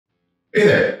Hey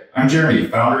there, I'm Jeremy,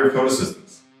 founder of Cota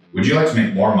Systems. Would you like to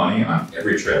make more money on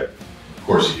every trip? Of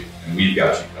course you do, and we've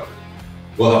got you covered.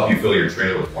 We'll help you fill your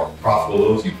trailer with more profitable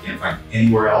loads you can't find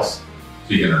anywhere else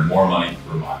so you can earn more money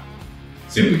per mile.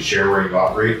 Simply share where you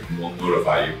operate and we'll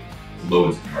notify you of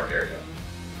loads in your area.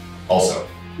 Also,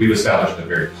 we've established a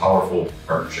very powerful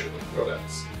partnership with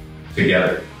Rodex.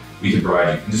 Together, we can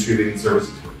provide you industry-leading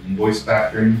services for invoice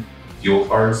factoring, fuel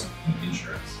cards, and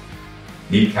insurance.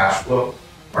 Need cash flow?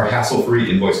 Our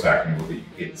hassle-free invoice factoring will get you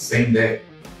paid the same day.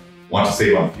 Want to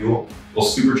save on fuel? We'll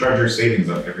supercharge your savings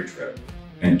on every trip.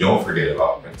 And don't forget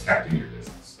about protecting your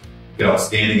business. Get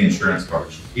outstanding insurance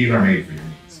coverage tailor-made for your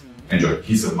needs. Enjoy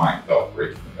peace of mind without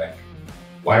breaking the bank.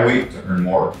 Why wait to earn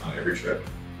more on every trip?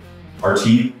 Our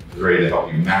team is ready to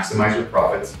help you maximize your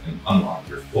profits and unlock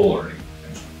your full earning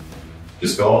potential.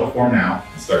 Just fill out the form now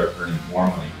and start earning more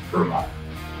money per mile.